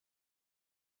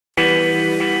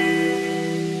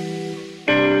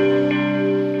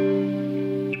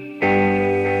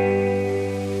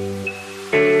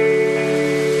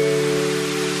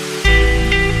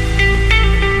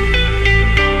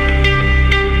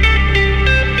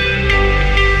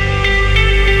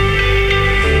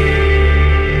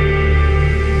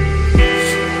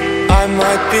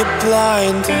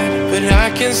blinded, but I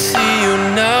can see you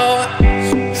now.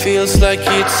 Feels like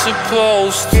it's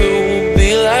supposed to be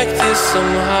like this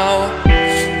somehow.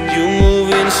 You move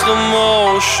in slow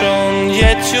motion,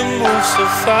 yet you move so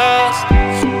fast.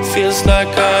 Feels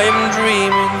like I am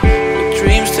dreaming, but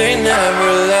dreams they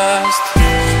never last.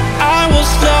 I was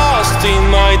lost in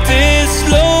my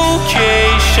dislocation,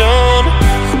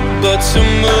 but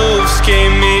some moves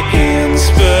gave me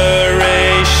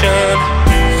inspiration.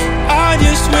 I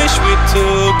just wish we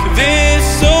took this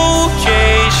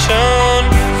occasion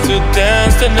to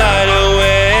dance the night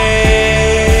away.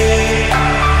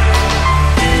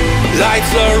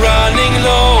 Lights are running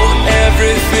low,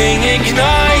 everything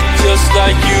ignite, just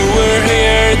like you were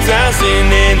here dancing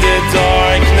in the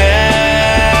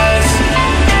darkness.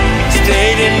 Stay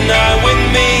the night with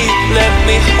me, let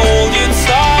me hold you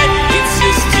tight. It's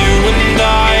just you and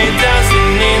I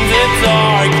dancing in the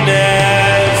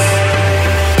darkness.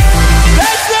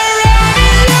 Lights are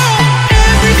running low,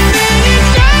 everything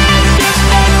ignite, just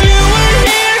like you were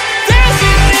here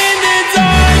dancing in the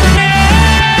darkness.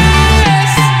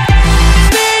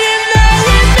 Stay the night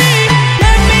with me,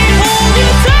 let me hold you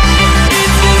tight.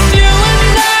 It's just you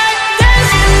and I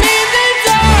dancing in the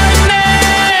darkness.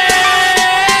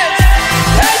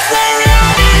 Lights are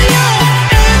running low,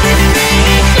 everything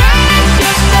ignite,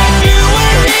 just like you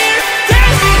were here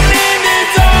dancing in the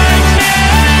darkness.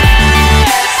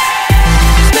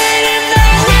 Stay the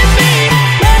night with me,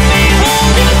 let me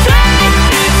hold you tight.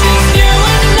 It's just you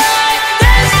and I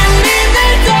dancing in the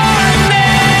darkness.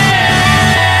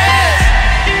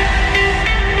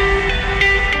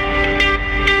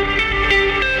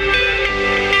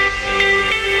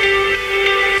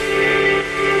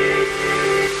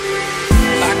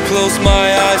 I close my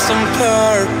eyes on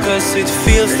purpose, it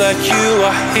feels like you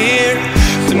are here.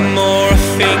 The more I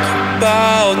think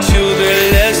about you, the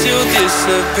less you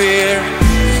disappear.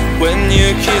 When you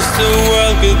kiss the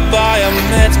world goodbye, I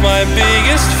met my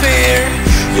biggest fear.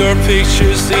 Your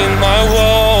picture's in my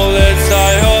wallet,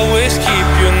 I always keep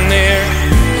you near.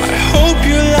 I hope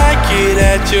you like it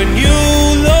at your new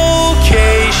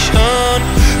location.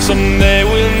 Someday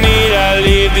we'll